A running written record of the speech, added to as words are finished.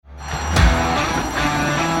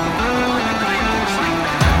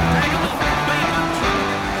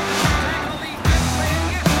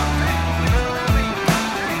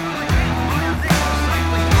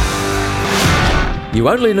You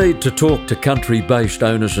only need to talk to country-based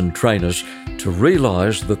owners and trainers to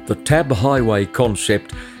realise that the Tab Highway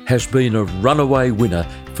concept has been a runaway winner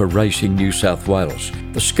for Racing New South Wales.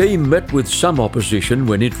 The scheme met with some opposition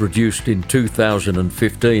when introduced in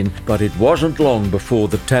 2015, but it wasn't long before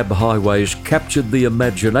the Tab Highways captured the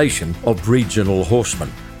imagination of regional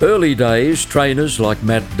horsemen. Early days, trainers like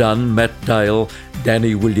Matt Dunn, Matt Dale,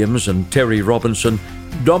 Danny Williams and Terry Robinson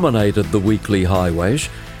dominated the weekly highways,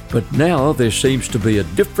 but now there seems to be a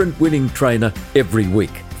different winning trainer every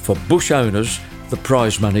week. For bush owners, the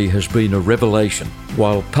prize money has been a revelation,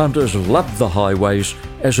 while punters love the highways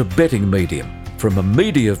as a betting medium. From a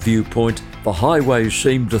media viewpoint, the highways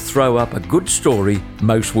seem to throw up a good story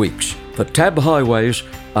most weeks. The Tab Highways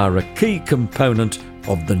are a key component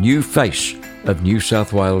of the new face of New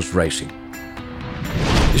South Wales racing.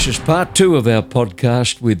 This is part 2 of our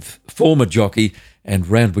podcast with former jockey and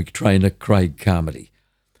Randwick trainer Craig Carmody.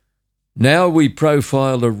 Now we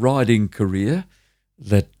profile a riding career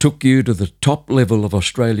that took you to the top level of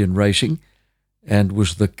Australian racing and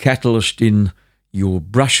was the catalyst in your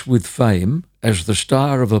brush with fame as the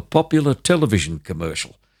star of a popular television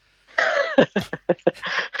commercial.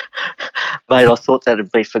 Mate, I thought that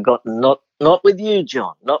would be forgotten. Not with you,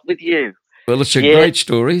 John, not with you. Well, it's a great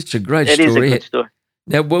story. It's a great story. It is a good story.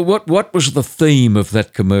 Now, what was the theme of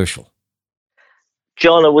that commercial?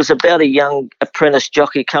 John, it was about a young apprentice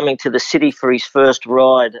jockey coming to the city for his first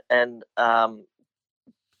ride, and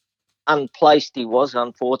unplaced he was,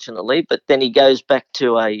 unfortunately, but then he goes back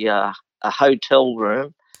to a hotel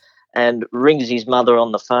room and rings his mother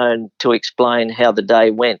on the phone to explain how the day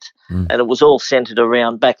went. And it was all centred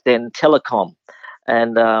around, back then, telecom.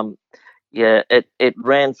 And, it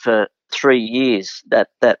ran for 3 years, that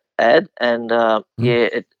ad, and,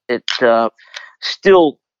 it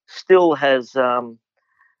still has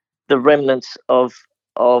the remnants of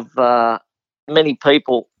many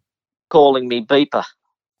people calling me Beeper.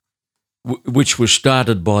 Which was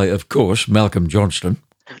started by, of course, Malcolm Johnston.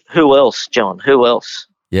 Who else, John? Who else?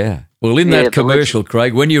 Yeah. Well, in that commercial,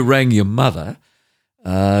 Craig, when you rang your mother,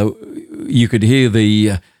 you could hear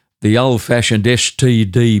the old-fashioned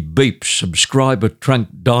STD beep, subscriber trunk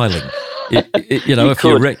dialing. If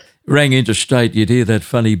you rang interstate, you'd hear that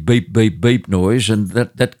funny beep, beep, beep noise, and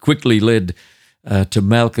that quickly led to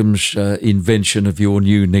Malcolm's invention of your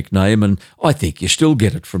new nickname, and I think you still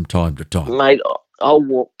get it from time to time. Mate, I'll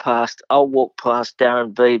walk past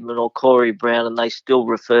Darren Beedman or Corey Brown, and they still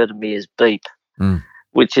refer to me as Beep.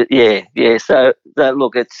 Which is, So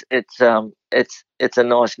look, it's a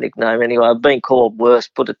nice nickname anyway. I've been called worse,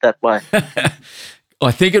 put it that way.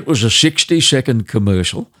 I think it was a 60-second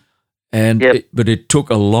commercial, but it took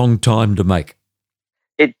a long time to make.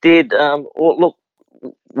 It did.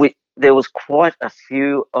 There was quite a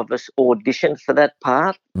few of us auditioned for that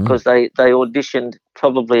part because they auditioned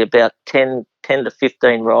probably about 10 to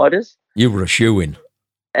 15 riders. You were a shoo-in.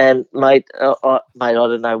 And, mate, I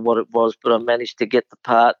don't know what it was, but I managed to get the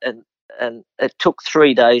part, and it took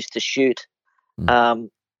 3 days to shoot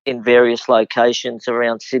in various locations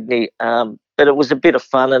around Sydney. But it was a bit of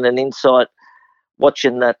fun and an insight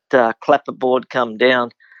watching that clapperboard come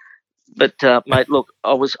down. But, mate, look,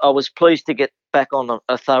 I was pleased to get back on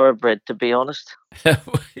a thoroughbred, to be honest.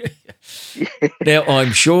 Now,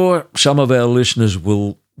 I'm sure some of our listeners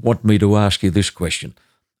will want me to ask you this question.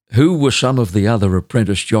 Who were some of the other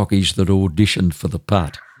apprentice jockeys that auditioned for the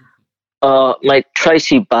part? Mate,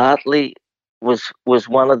 Tracy Bartley was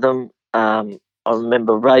one of them. I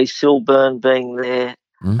remember Ray Silburn being there.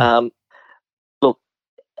 Look,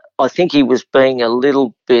 I think he was being a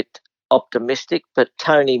little bit optimistic, but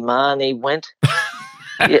Tony Marnie went.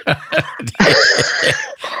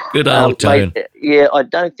 Good old Tone. Mate, I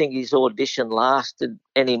don't think his audition lasted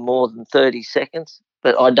any more than 30 seconds,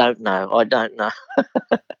 but I don't know.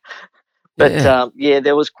 But,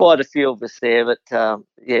 there was quite a few of us there, but,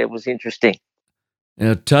 it was interesting.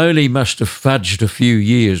 Now, Tony must have fudged a few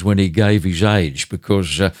years when he gave his age,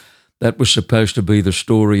 because that was supposed to be the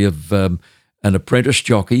story of an apprentice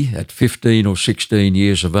jockey at 15 or 16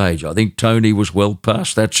 years of age. I think Tony was well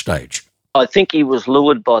past that stage. I think he was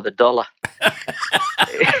lured by the dollar.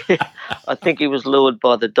 I think he was lured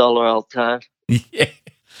by the dollar, old Tone. Yeah.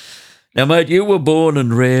 Now, mate, you were born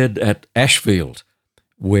and reared at Ashfield,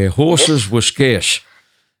 where horses were scarce.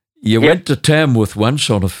 You went to Tamworth once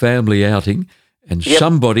on a family outing, and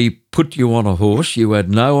somebody put you on a horse. You had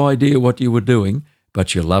no idea what you were doing,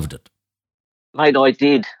 but you loved it. Mate, I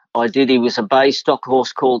did. He was a bay stock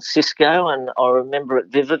horse called Cisco, and I remember it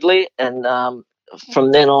vividly. And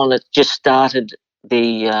from then on, it just started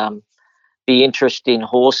the interest in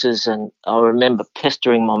horses. And I remember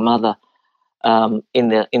pestering my mother in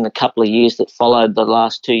the couple of years that followed the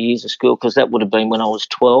last 2 years of school, because that would have been when I was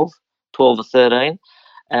 12 or 13.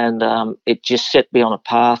 And it just set me on a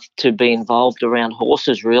path to be involved around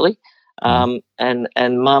horses, really. And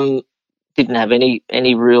Mum didn't have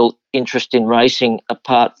any real interest in racing,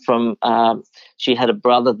 apart from she had a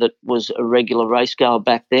brother that was a regular race goer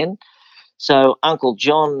back then. So Uncle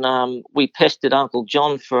John, we pestered Uncle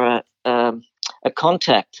John for a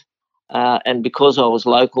contact, and because I was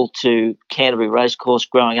local to Canterbury Racecourse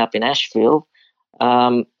growing up in Ashfield,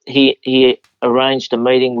 he arranged a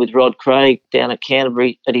meeting with Rod Craig down at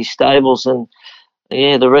Canterbury at his stables, and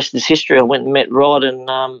the rest is history. I went and met Rod, and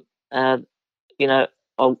I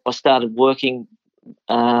started working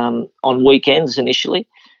on weekends initially,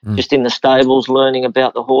 just in the stables, learning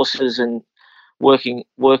about the horses and working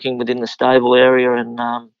within the stable area, and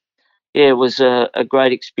it was a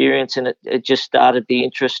great experience, and it just started the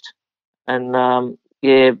interest, and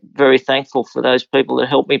very thankful for those people that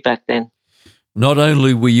helped me back then. Not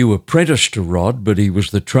only were you apprenticed to Rod, but he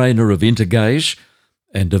was the trainer of Intergaze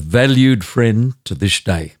and a valued friend to this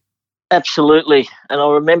day. Absolutely. And I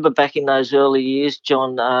remember back in those early years,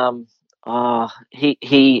 John,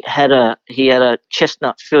 he had a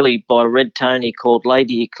chestnut filly by Red Tony called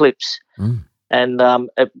Lady Eclipse. And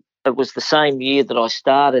it was the same year that I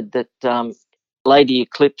started that Lady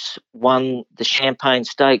Eclipse won the Champagne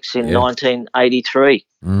Stakes in 1983.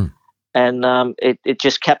 And it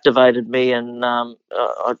just captivated me, and I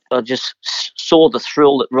just saw the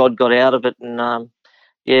thrill that Rod got out of it, and I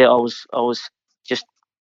was just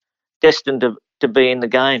destined to be in the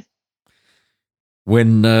game.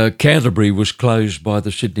 When Canterbury was closed by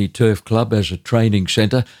the Sydney Turf Club as a training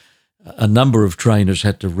centre, a number of trainers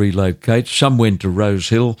had to relocate. Some went to Rose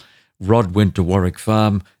Hill, Rod went to Warwick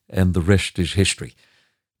Farm, and the rest is history.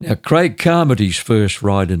 Now, Craig Carmody's first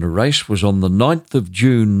ride in a race was on the 9th of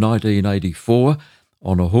June 1984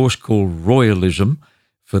 on a horse called Royalism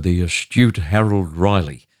for the astute Harold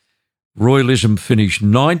Riley. Royalism finished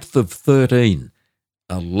 9th of 13,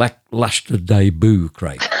 a lacklustre debut,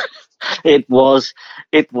 Craig. It was,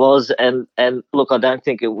 and look, I don't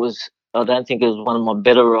think it was one of my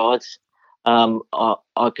better rides.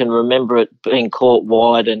 I can remember it being caught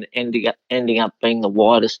wide and ending up being the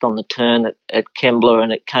widest on the turn at Kembla,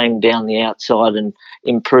 and it came down the outside and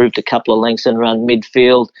improved a couple of lengths and run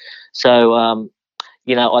midfield. So,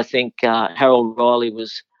 I think Harold Riley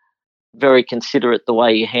was very considerate the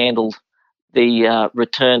way he handled the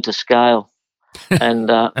return to scale. And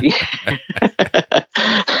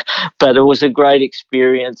but it was a great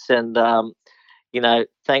experience, and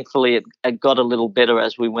thankfully it got a little better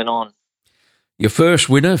as we went on. Your first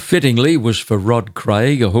winner, fittingly, was for Rod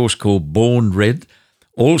Craig, a horse called Born Red,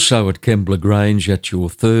 also at Kembla Grange at your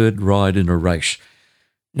third ride in a race.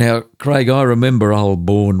 Now, Craig, I remember old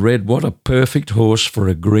Born Red. What a perfect horse for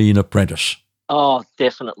a green apprentice. Oh,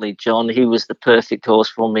 definitely, John. He was the perfect horse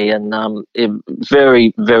for me, and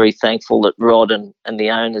very, very thankful that Rod and the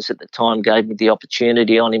owners at the time gave me the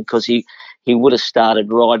opportunity on him, because he would have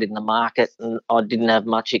started right in the market, and I didn't have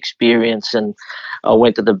much experience, and I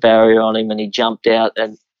went to the barrier on him and he jumped out,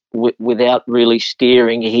 and without really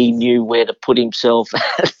steering, he knew where to put himself.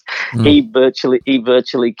 He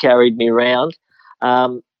virtually carried me around,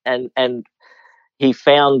 and he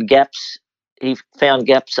found gaps. He found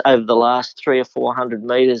gaps over the last 300 or 400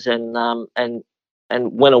 metres, and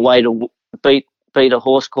went away to beat a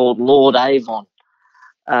horse called Lord Avon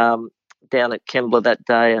down at Kembla that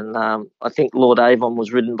day, and I think Lord Avon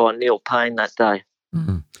was ridden by Neil Payne that day.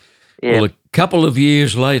 Yeah. Well, a couple of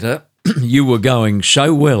years later, you were going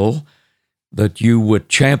so well that you were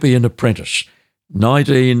champion apprentice.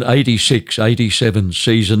 1986-87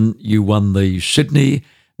 season, you won the Sydney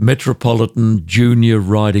Metropolitan Junior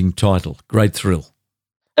Riding title. Great thrill.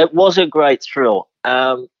 It was a great thrill,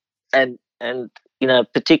 and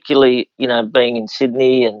particularly being in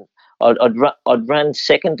Sydney, and I'd run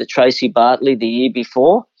second to Tracy Bartley the year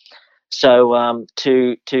before, so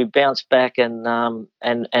to bounce back and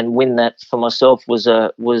win that for myself was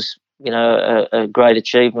a great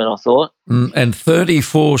achievement, I thought. And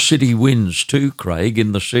 34 city wins too, Craig,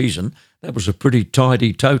 in the season. That was a pretty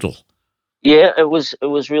tidy total. Yeah, it was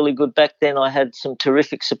really good. Back then I had some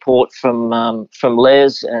terrific support from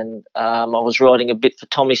Les, and I was riding a bit for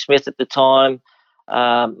Tommy Smith at the time.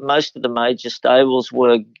 Most of the major stables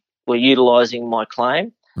were utilising my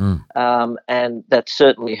claim, and that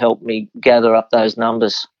certainly helped me gather up those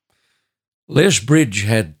numbers. Les Bridge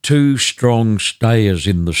had two strong stayers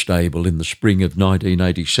in the stable in the spring of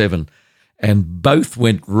 1987, and both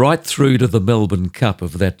went right through to the Melbourne Cup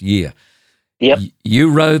of that year. Yep. You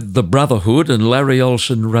rode the Brotherhood and Larry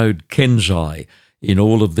Olsen rode Kensai. in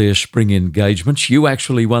all of their spring engagements. You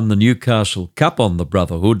actually won the Newcastle Cup on the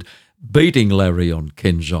Brotherhood, beating Larry on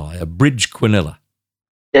Kensai, a bridge quinella.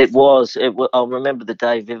 It was. I remember the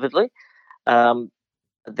day vividly.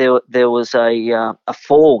 There was a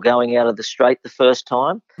fall going out of the straight the first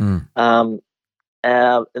time, and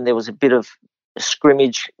there was a bit of a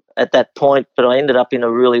scrimmage at that point. But I ended up in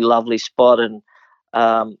a really lovely spot, and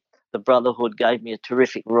the Brotherhood gave me a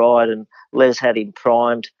terrific ride, and Les had him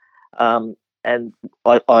primed. And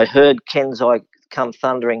I heard Kensai come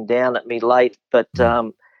thundering down at me late, but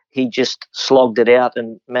he just slogged it out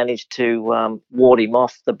and managed to ward him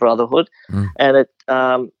off the Brotherhood. And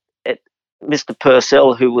Mr.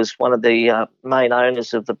 Purcell, who was one of the main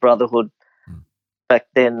owners of the Brotherhood back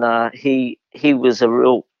then, he was a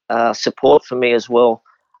real support for me as well,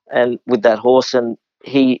 and with that horse, and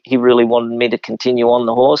he really wanted me to continue on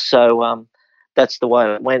the horse. So that's the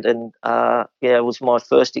way it went, and it was my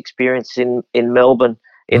first experience in Melbourne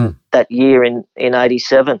in that year in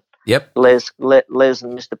 '87. Yep. Les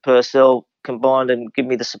and Mr. Purcell combined and give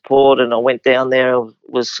me the support, and I went down there. It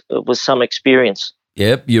was some experience.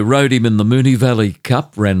 Yep, you rode him in the Moonee Valley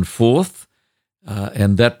Cup, ran fourth,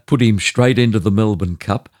 and that put him straight into the Melbourne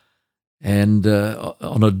Cup, and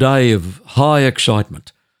on a day of high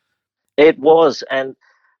excitement. It was, and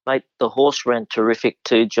mate, the horse ran terrific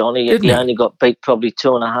too, Johnny. He only got beat probably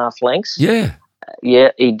 2.5 lengths. Yeah.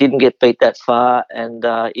 Yeah, he didn't get beat that far, and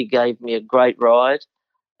he gave me a great ride,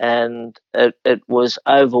 and it was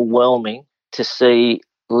overwhelming to see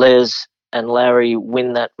Les and Larry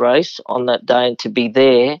win that race on that day, and to be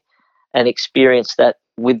there and experience that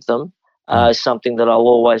with them is something that I'll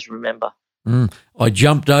always remember. I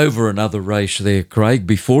jumped over another race there, Craig,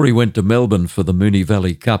 before he went to Melbourne for the Moonee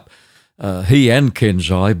Valley Cup. He and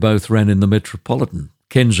Kensai both ran in the Metropolitan.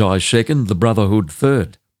 Kensai second, the Brotherhood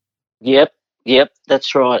third. Yep,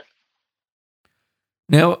 that's right.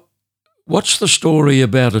 Now, what's the story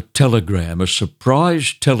about a telegram, a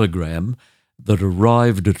surprise telegram that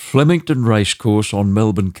arrived at Flemington Racecourse on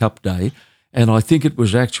Melbourne Cup Day, and I think it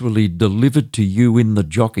was actually delivered to you in the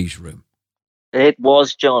jockey's room? It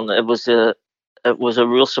was, John. It was a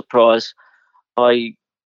real surprise. I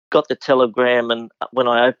got the telegram, and when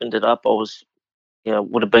I opened it up, I was,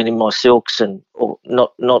 would have been in my silks, and or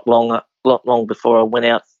not long before I went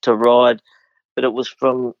out to ride. But it was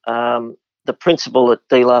from the principal at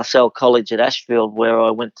De La Salle College at Ashfield, where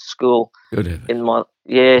I went to school. Good heavens. In my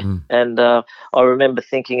and I remember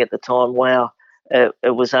thinking at the time, wow,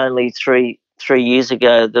 it was only three years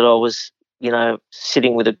ago that I was,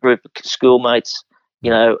 sitting with a group of schoolmates,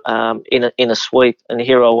 in a sweep, and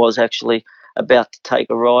here I was actually about to take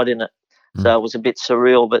a ride in it. So it was a bit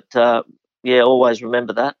surreal, but always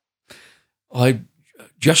remember that. I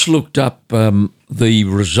just looked up the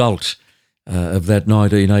result of that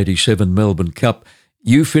 1987 Melbourne Cup.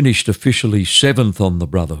 You finished officially 7th on the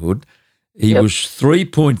Brotherhood. He was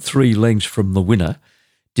 3.3 lengths from the winner.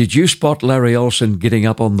 Did you spot Larry Olsen getting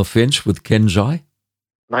up on the fence with Kensai?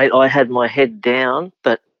 Mate, I had my head down,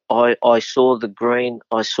 but I saw the green.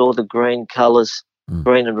 I saw the green colours,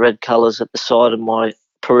 green and red colours at the side of my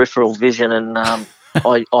peripheral vision, and I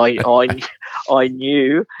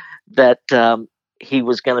knew that he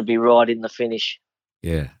was going to be right in the finish.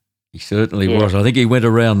 Yeah, he certainly was. I think he went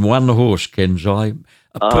around one horse, Kensai.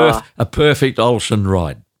 A perfect Olsen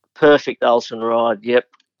ride. Perfect Olsen ride, yep.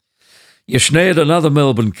 You snared another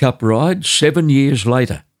Melbourne Cup ride 7 years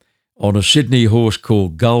later on a Sydney horse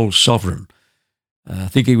called Gold Sovereign. I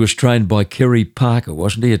think he was trained by Kerry Parker,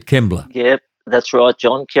 wasn't he, at Kembla? Yep, that's right,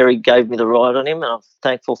 John. Kerry gave me the ride on him, and I'm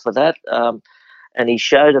thankful for that. And he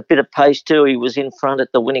showed a bit of pace too. He was in front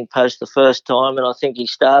at the winning post the first time, and I think he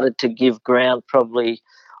started to give ground probably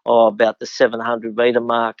about the 700-metre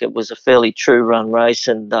mark. It was a fairly true run race,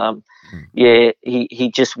 and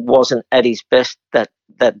he just wasn't at his best that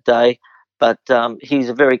day. But he's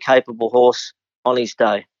a very capable horse on his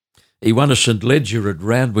day. He won a St Ledger at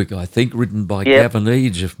Randwick, I think, ridden by Gavin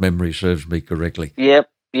Eads, if memory serves me correctly. Yep,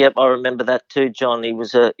 I remember that too, John. He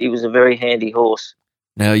was a very handy horse.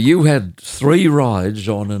 Now, you had 3 rides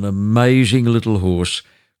on an amazing little horse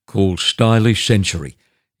called Stylish Century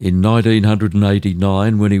in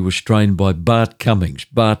 1989 when he was trained by Bart Cummings.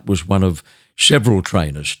 Bart was one of several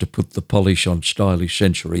trainers to put the polish on Stylish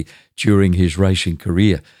Century during his racing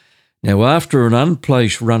career. Now, after an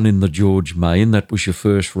unplaced run in the George Main, that was your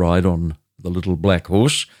first ride on the little black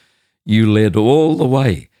horse, you led all the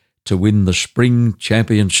way to win the Spring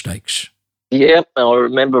Champion Stakes. Yeah, I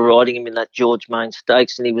remember riding him in that George Main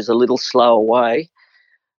Stakes, and he was a little slow away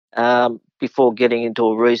before getting into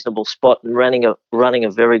a reasonable spot and running a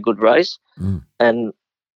very good race. And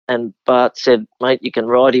Bart said, "Mate, you can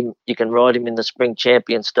ride him in the Spring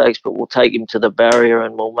Champion Stakes, but we'll take him to the barrier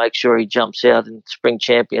and we'll make sure he jumps out in Spring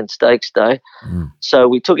Champion Stakes Day." So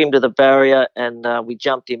we took him to the barrier and we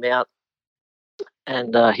jumped him out,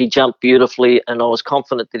 and he jumped beautifully, and I was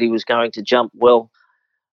confident that he was going to jump well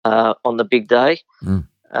on the big day.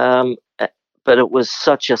 But it was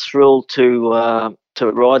such a thrill to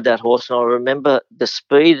ride that horse, and I remember the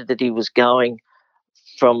speed that he was going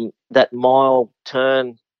from that mile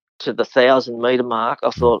turn to the 1,000-metre mark.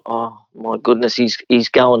 I thought, oh my goodness, he's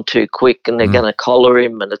going too quick, and they're going to collar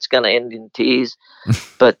him, and it's going to end in tears.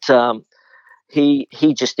 But he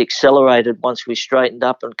just accelerated once we straightened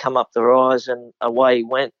up and come up the rise, and away he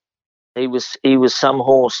went. He was some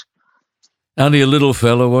horse. Only a little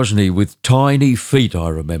fella, wasn't he, with tiny feet, I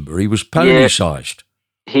remember. He was pony-sized.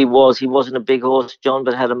 He was. He wasn't a big horse, John,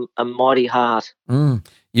 but had a mighty heart.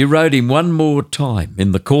 You rode him one more time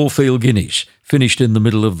in the Caulfield Guineas, finished in the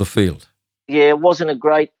middle of the field. Yeah, it wasn't a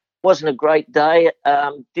great day.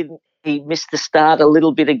 He missed the start a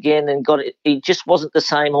little bit again and got it. He just wasn't the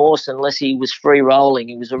same horse unless he was free rolling.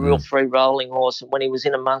 He was a real free rolling horse, and when he was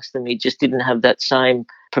in amongst them, he just didn't have that same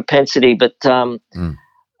propensity. But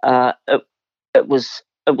it was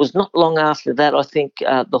not long after that, I think,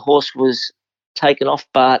 the horse was taken off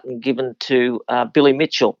Bart and given to Billy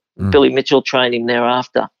Mitchell. Billy Mitchell trained him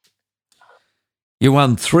thereafter. You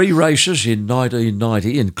won 3 races in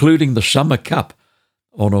 1990, including the Summer Cup,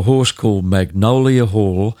 on a horse called Magnolia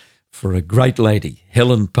Hall for a great lady,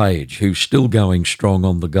 Helen Page, who's still going strong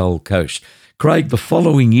on the Gold Coast. Craig, the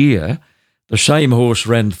following year, the same horse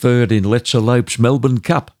ran third in Letzer Lope's Melbourne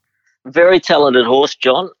Cup. Very talented horse,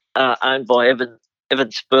 John, owned by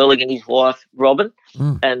Evan Sperling and his wife, Robin.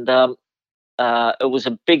 And it was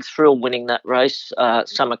a big thrill winning that race,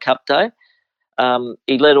 Summer Cup Day.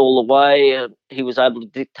 He led all the way. He was able to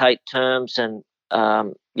dictate terms, and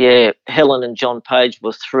Helen and John Page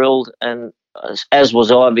were thrilled, and as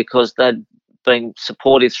was I, because they'd been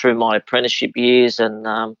supportive through my apprenticeship years,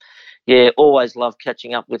 and always loved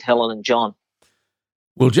catching up with Helen and John.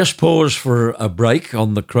 We'll just pause for a break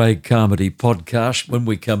on the Craig Carmody podcast. When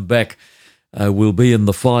we come back, we'll be in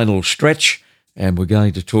the final stretch, and we're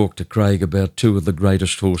going to talk to Craig about 2 of the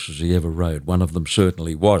greatest horses he ever rode. One of them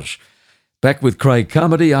certainly was. Back with Craig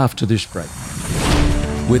Carmody after this break.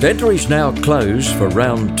 With entries now closed for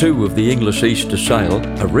round 2 of the Inglis Easter Sale,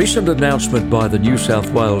 a recent announcement by the New South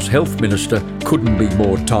Wales Health Minister couldn't be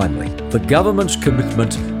more timely. The government's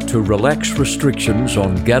commitment to relax restrictions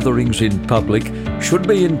on gatherings in public should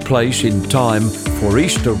be in place in time for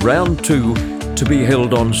Easter round 2 to be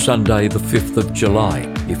held on Sunday the 5th of July.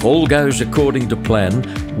 If all goes according to plan,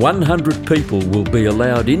 100 people will be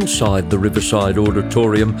allowed inside the Riverside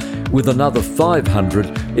Auditorium, with another 500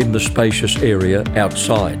 in the spacious area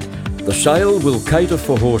outside. The sale will cater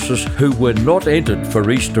for horses who were not entered for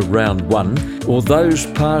Easter round 1 or those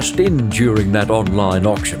passed in during that online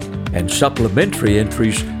auction, and supplementary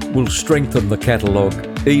entries will strengthen the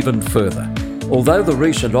catalogue even further. Although the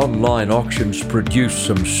recent online auctions produced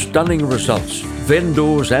some stunning results,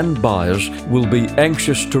 vendors and buyers will be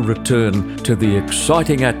anxious to return to the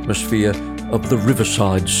exciting atmosphere of the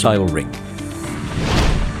Riverside Sale Ring.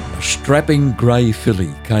 A strapping grey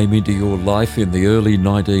filly came into your life in the early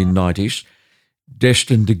 1990s,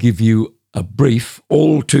 destined to give you a brief,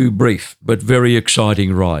 all too brief, but very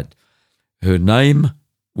exciting ride. Her name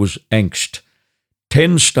was Angst.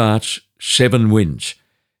 10 starts, 7 wins.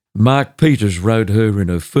 Mark Peters rode her in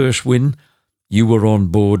her first win. You were on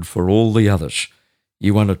board for all the others.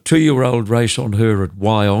 You won a 2-year-old race on her at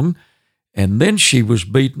Wyong, and then she was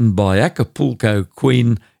beaten by Acapulco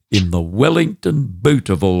Queen in the Wellington Boot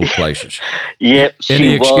of all places. Yep, she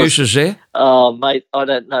Any excuses there? Oh, mate, I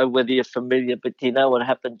don't know whether you're familiar, but do you know what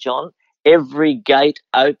happened, John? Every gate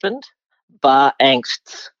opened, bar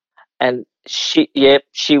Angst's, and she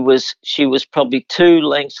was probably 2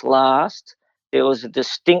 lengths last. There was a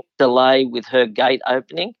distinct delay with her gate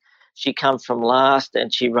opening. She come from last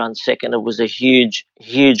and she ran second. It was a huge,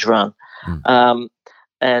 huge run.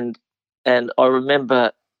 And I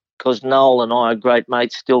remember, because Noel and I are great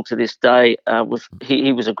mates still to this day,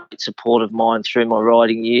 he was a great support of mine through my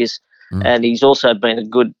riding years, and he's also been a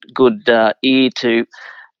good ear to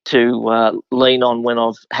lean on when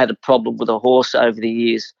I've had a problem with a horse over the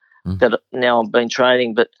years that now I've been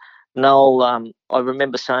training. But Noel, I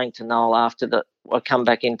remember saying to Noel after I come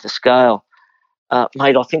back into scale,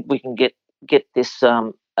 mate, I think we can get this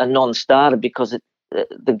a non-starter because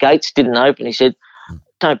the gates didn't open. He said,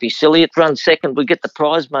 don't be silly, it runs second, we get the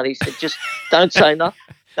prize money. He said, just don't say nothing,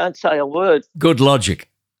 don't say a word. Good logic.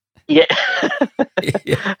 Yeah.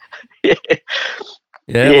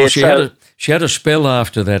 Yeah, well, She had a spell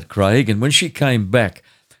after that, Craig, and when she came back,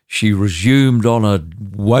 she resumed on a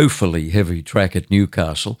woefully heavy track at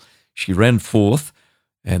Newcastle. She ran fourth,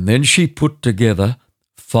 and then she put together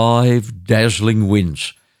 5 dazzling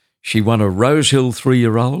wins. She won a Rosehill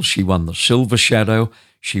 3-year-old, she won the Silver Shadow,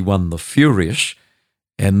 she won the Furious,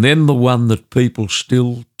 and then the one that people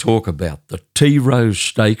still talk about, the Tea Rose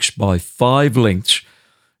Stakes by 5 lengths.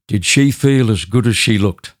 Did she feel as good as she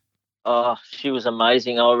looked? Oh, she was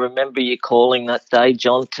amazing. I remember you calling that day,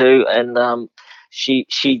 John, too, and she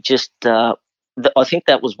just I think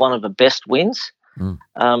that was one of the best wins.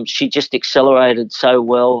 She just accelerated so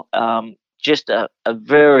well. Just a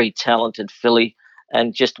very talented filly,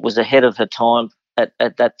 and just was ahead of her time at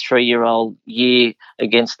that 3-year-old year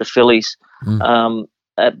against the fillies.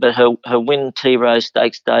 But her win Tea Rose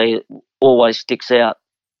Stakes Day always sticks out.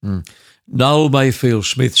 Noel Mayfield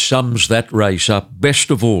Smith sums that race up best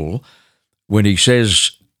of all when he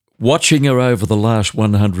says, watching her over the last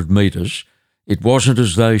 100 metres, it wasn't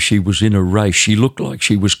as though she was in a race. She looked like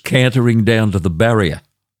she was cantering down to the barrier.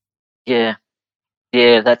 Yeah,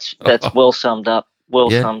 that's well summed up.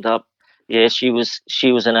 Summed up. Yeah, she was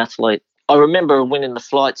an athlete. I remember her winning the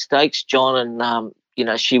Flight Stakes, John, and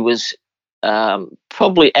she was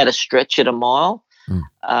probably at a stretch at a mile.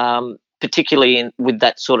 Particularly with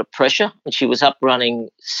that sort of pressure. And she was up running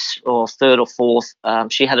third or fourth.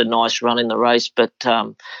 She had a nice run in the race, but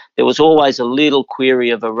there was always a little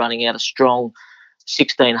query of her running out a strong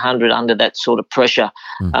 1600 under that sort of pressure.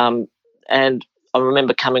 And I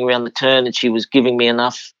remember coming around the turn and she was giving me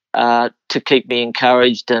enough to keep me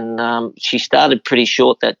encouraged. And she started pretty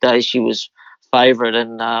short that day. She was favourite,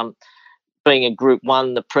 and being a Group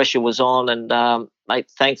 1, the pressure was on, and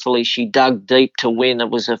thankfully she dug deep to win. It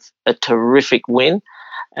was a terrific win,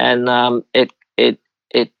 and it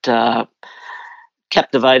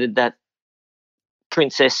captivated that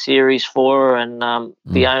Princess series for her, and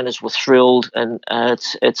the owners were thrilled, and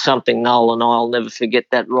it's something Noel and I'll never forget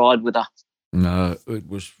that ride with her. No, it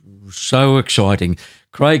was so exciting.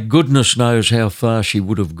 Craig, goodness knows how far she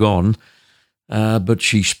would have gone, but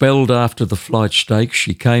she spelled after the Flight Stakes.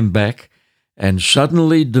 She came back and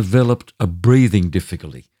suddenly developed a breathing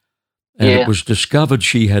difficulty. And it was discovered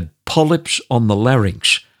she had polyps on the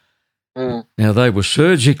larynx. Now, they were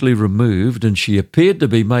surgically removed and she appeared to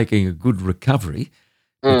be making a good recovery,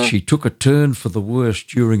 but she took a turn for the worse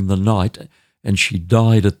during the night and she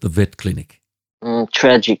died at the vet clinic.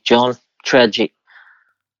 Tragic, John, tragic.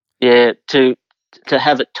 Yeah, to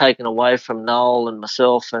have it taken away from Noel and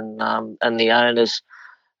myself and the owners,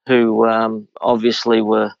 who obviously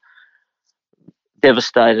were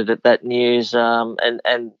devastated at that news,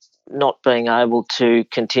 and not being able to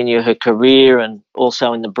continue her career, and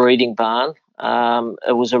also in the breeding barn,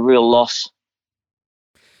 it was a real loss.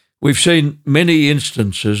 We've seen many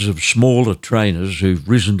instances of smaller trainers who've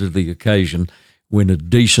risen to the occasion when a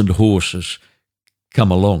decent horse has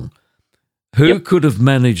come along. Who could have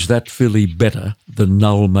managed that filly better than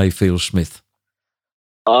Noel Mayfield Smith?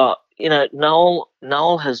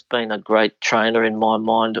 Noel has been a great trainer in my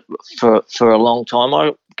mind for a long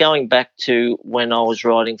time. Going back to when I was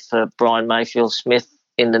riding for Brian Mayfield Smith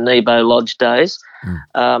in the Nebo Lodge days,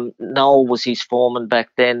 Noel was his foreman back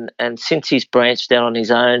then, and since he's branched out on his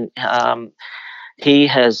own, he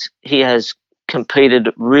has competed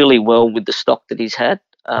really well with the stock that he's had.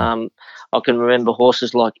 I can remember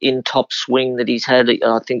horses like In Top Swing that he's had.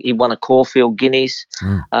 I think he won a Caulfield Guineas.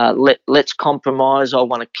 Let's Compromise. I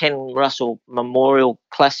won a Ken Russell Memorial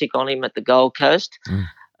Classic on him at the Gold Coast,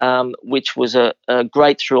 which was a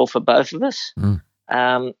great thrill for both of us.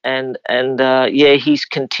 He's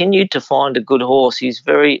continued to find a good horse. He's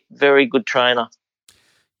very, very good trainer.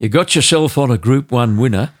 You got yourself on a Group 1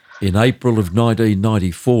 winner in April of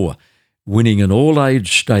 1994. Winning an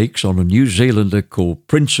all-age stakes on a New Zealander called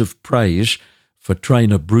Prince of Praise for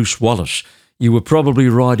trainer Bruce Wallace. You were probably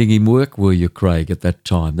riding him work, were you, Craig, at that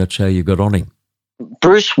time? That's how you got on him.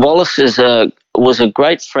 Bruce Wallace was a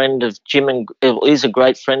great friend of Jim and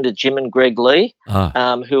Greg Lee,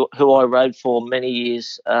 who I rode for many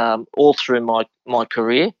years, all through my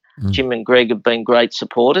career. Jim and Greg have been great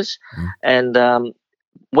supporters, and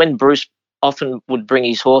when Bruce often would bring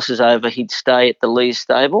his horses over, he'd stay at the Lee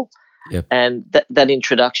stable. And that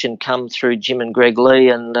introduction come through Jim and Greg Lee,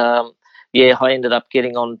 and I ended up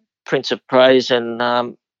getting on Prince of Praise, and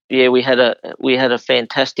we had a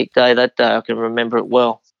fantastic day that day. I can remember it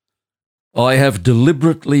well. I have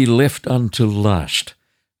deliberately left until last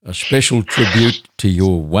a special tribute to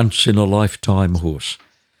your once-in-a-lifetime horse.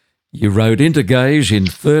 You rode Inter Gaze in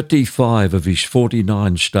 35 of his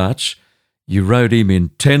 49 starts. You rode him in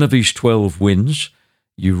 10 of his 12 wins.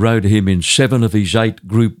 You rode him in 7 of his 8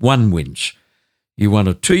 Group 1 wins. You won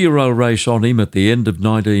a 2-year-old race on him at the end of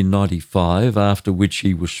 1995, after which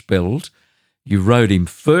he was spelled. You rode him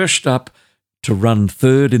first up to run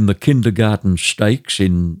third in the Kindergarten Stakes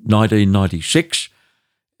in 1996,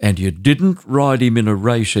 and you didn't ride him in a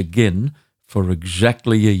race again for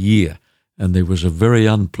exactly a year, and there was a very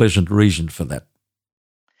unpleasant reason for that.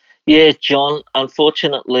 Yeah, John,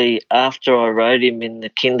 unfortunately, after I rode him in the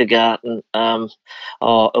Kindergarten,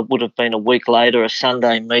 it would have been a week later, a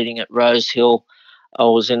Sunday meeting at Rosehill. I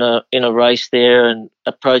was in a race there and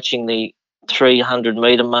approaching the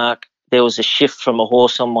 300-metre mark. There was a shift from a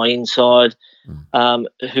horse on my inside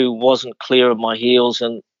who wasn't clear of my heels,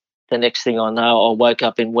 and the next thing I know, I woke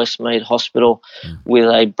up in Westmead Hospital with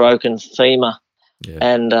a broken femur. Yeah.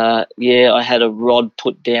 And, I had a rod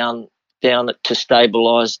put down it to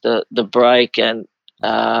stabilise the break, and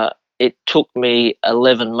it took me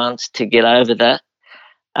 11 months to get over that.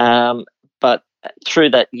 But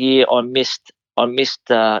through that year, I missed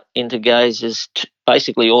Intergaze's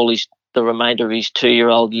basically the remainder of his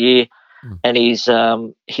 2-year-old year, and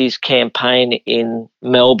his campaign in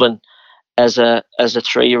Melbourne as a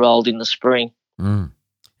 3-year-old in the spring.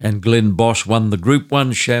 And Glenn Boss won the Group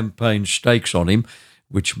 1 Champagne Stakes on him,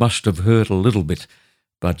 which must have hurt a little bit,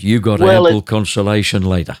 but you got ample consolation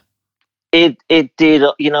later. It did.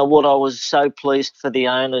 You know what? I was so pleased for the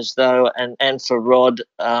owners, though, and for Rod.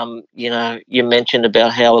 You mentioned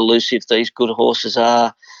about how elusive these good horses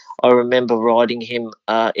are. I remember riding him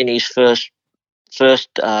in his first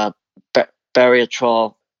barrier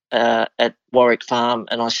trial at Warwick Farm,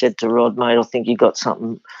 and I said to Rod, mate, I think you got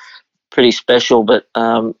something pretty special. But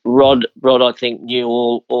Rod, I think, knew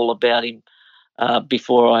all about him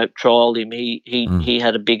before I trialled him. He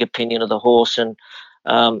had a big opinion of the horse, and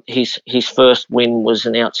his first win was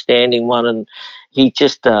an outstanding one, and he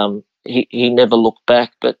just he never looked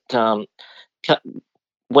back. But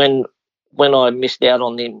when I missed out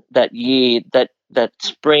on him that year, that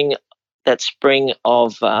spring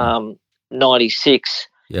of '96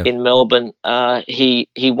 in Melbourne, he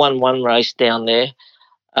won one race down there,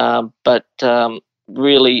 but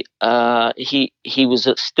really he was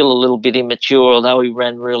still a little bit immature, although he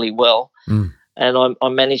ran really well, and I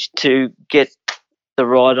managed to get the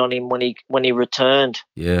ride on him when he returned.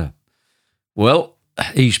 Yeah, well,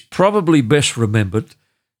 he's probably best remembered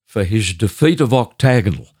for his defeat of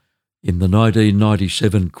Octagonal in the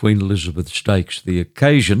 1997 Queen Elizabeth Stakes, the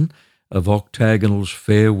occasion of Octagonal's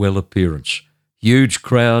farewell appearance. Huge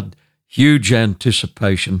crowd, huge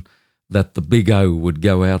anticipation that the Big O would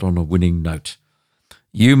go out on a winning note.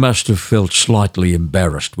 You must have felt slightly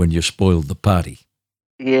embarrassed when you spoiled the party.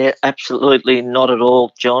 Yeah, absolutely not at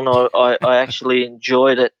all, John. I actually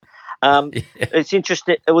enjoyed it. It's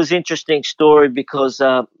interesting. It was an interesting story because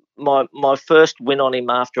my first win on him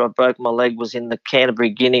after I broke my leg was in the Canterbury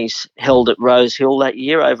Guineas held at Rosehill that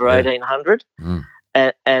year over 1800,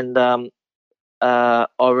 and I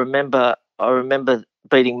remember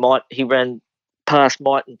beating Might. He ran past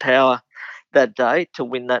Might and Power that day to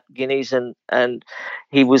win that Guineas, and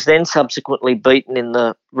he was then subsequently beaten in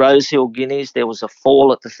the Rosehill Guineas. There was a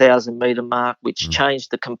fall at the 1,000-metre mark, which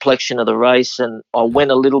changed the complexion of the race, and I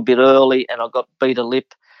went a little bit early and I got beat a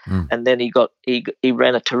lip. And then he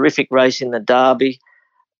ran a terrific race in the Derby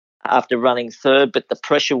after running third, but the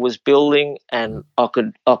pressure was building, and I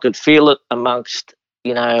could feel it amongst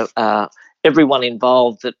everyone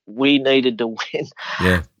involved that we needed to win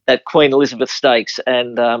that Queen Elizabeth Stakes.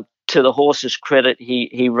 And to the horse's credit,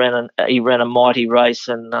 he ran a mighty race,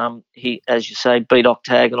 and he, as you say, beat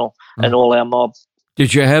Octagonal and all our mob.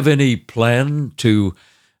 Did you have any plan to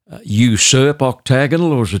usurp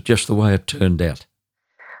Octagonal, or was it just the way it turned out?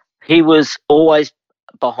 He was always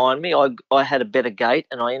behind me. I had a better gait,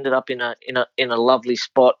 and I ended up in a lovely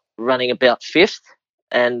spot, running about fifth.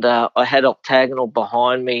 And I had Octagonal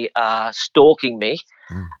behind me, stalking me.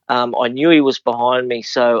 I knew he was behind me,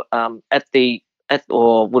 so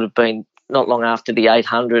would have been not long after the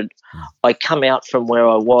 800, I come out from where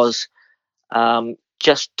I was,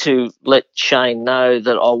 just to let Shane know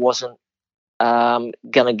that I wasn't going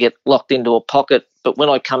to get locked into a pocket. But when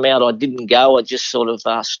I come out, I didn't go. I just sort of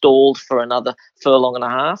stalled for another furlong and a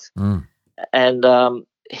half. And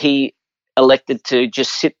he elected to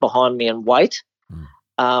just sit behind me and wait,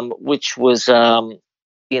 which was,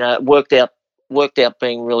 worked out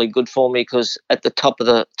being really good for me, because at the top of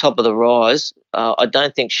the rise, I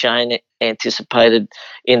don't think Shane anticipated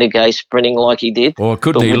Intergaze sprinting like he did. Or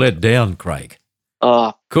couldn't he let down, Craig?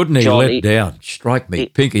 Couldn't he let down? Strike me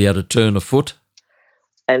pink, he had to turn a foot.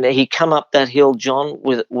 And he come up that hill, John,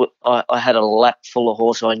 I had a lap full of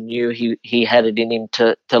horse. I knew he had it in him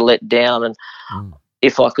to let down. And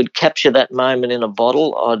if I could capture that moment in a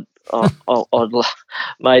bottle, I'd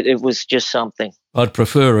mate, it was just something. I'd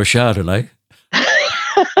prefer a Chardonnay.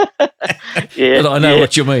 Yeah, but I know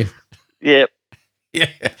what you mean. Yeah. Yeah.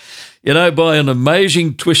 You know, by an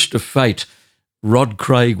amazing twist of fate, Rod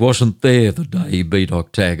Craig wasn't there the day he beat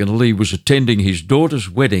Octagonal. He was attending his daughter's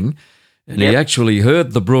wedding, and he actually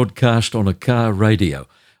heard the broadcast on a car radio.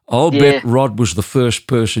 I'll bet Rod was the first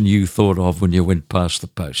person you thought of when you went past the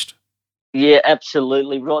post. Yeah,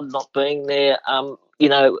 absolutely. Rod not being there, you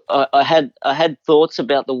know, I had thoughts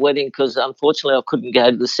about the wedding because unfortunately I couldn't go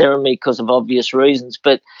to the ceremony because of obvious reasons.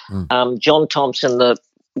 But John Thompson, the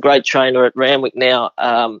great trainer at Randwick now,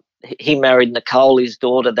 he married Nicole, his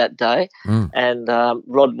daughter, that day, and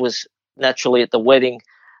Rod was naturally at the wedding.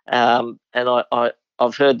 And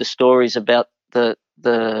I've heard the stories about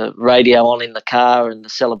the radio on in the car and the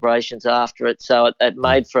celebrations after it. So it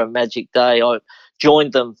made for a magic day. I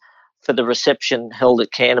joined them for the reception held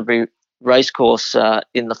at Canterbury Racecourse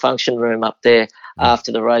in the function room up there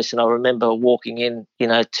after the race, and I remember walking in, you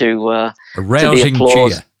know, to a rousing the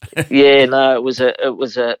applause. cheer. Yeah, no, it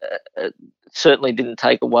was certainly didn't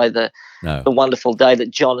take away the wonderful day that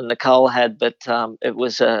John and Nicole had, but it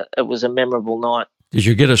was a memorable night. Did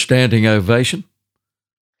you get a standing ovation?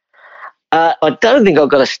 I don't think I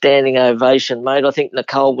got a standing ovation, mate. I think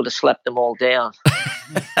Nicole would have slapped them all down.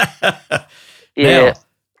 Yeah. Now,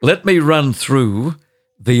 let me run through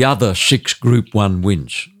the other 6 Group 1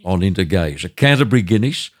 wins on Intergaze. A Canterbury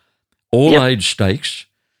Guineas, All-Age Stakes,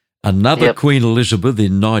 another Queen Elizabeth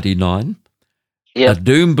in 99, a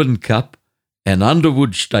Doomben Cup, an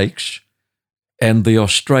Underwood Stakes, and the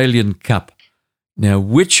Australian Cup. Now,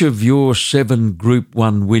 which of your 7 Group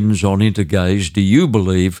 1 wins on Intergaze do you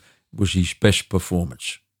believe was his best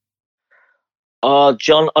performance? Oh,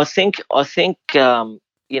 John, I think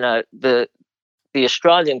you know, the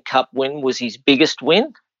Australian Cup win was his biggest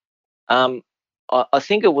win. I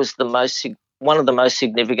think it was one of the most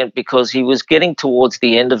significant because he was getting towards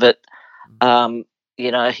the end of it.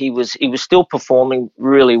 You know, he was still performing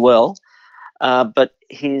really well, but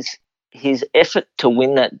his effort to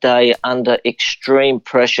win that day under extreme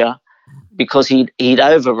pressure, because he'd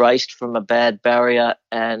over raced from a bad barrier,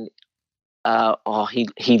 and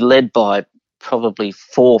he led by probably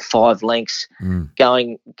 4 or 5 lengths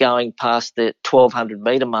going past the 1,200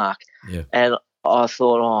 metre mark. Yeah. And I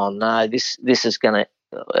thought, oh no, this is going to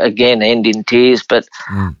again end in tears. But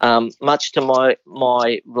much to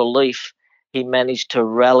my relief, he managed to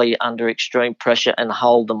rally under extreme pressure and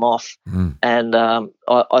hold them off. And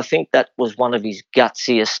I think that was one of his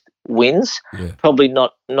gutsiest wins. Yeah. Probably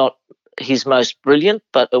not his most brilliant,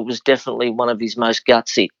 but it was definitely one of his most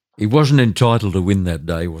gutsy. He wasn't entitled to win that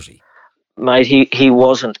day, was he? Mate, he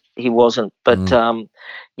wasn't. But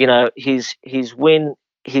you know, his win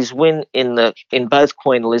in both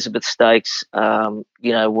Queen Elizabeth Stakes,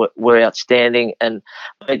 you know, were outstanding. And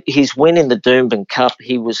his win in the Doomben Cup,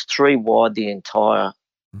 he was 3 wide the entire.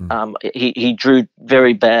 He drew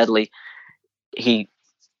very badly. He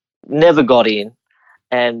never got in,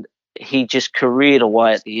 and he just careered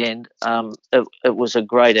away at the end. It was a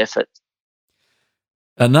great effort.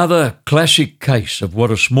 Another classic case of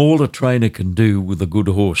what a smaller trainer can do with a good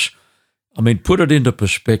horse. I mean, put it into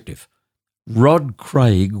perspective. Rod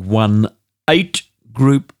Craig won 8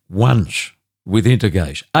 Group 1s with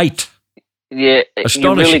Intergaze. 8. Yeah,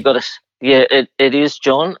 astonishing. You really got to. Yeah, it is,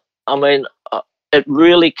 John. I mean, it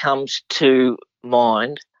really comes to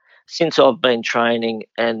mind since I've been training,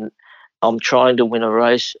 and I'm trying to win a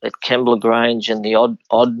race at Kembla Grange and the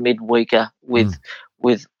odd midweeker with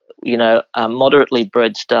you know, moderately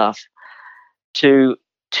bred stuff, to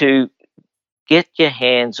get your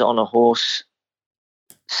hands on a horse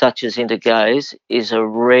such as Intergaze is a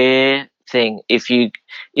rare thing. If you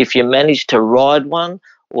manage to ride one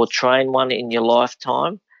or train one in your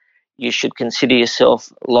lifetime, you should consider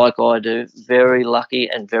yourself, like I do, very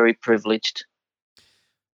lucky and very privileged.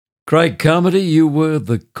 Craig Carmody, you were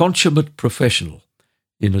the consummate professional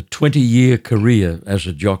in a 20-year career as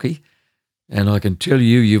a jockey, and I can tell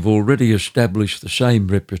you you've already established the same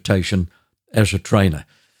reputation as a trainer.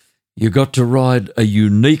 You got to ride a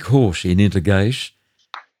unique horse in Intergaze,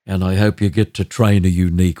 and I hope you get to train a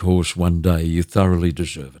unique horse one day. You thoroughly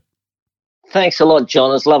deserve it. Thanks a lot,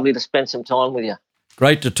 John. It's lovely to spend some time with you.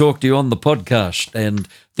 Great to talk to you on the podcast, and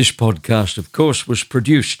this podcast, of course, was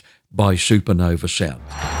produced by Supernova Sound.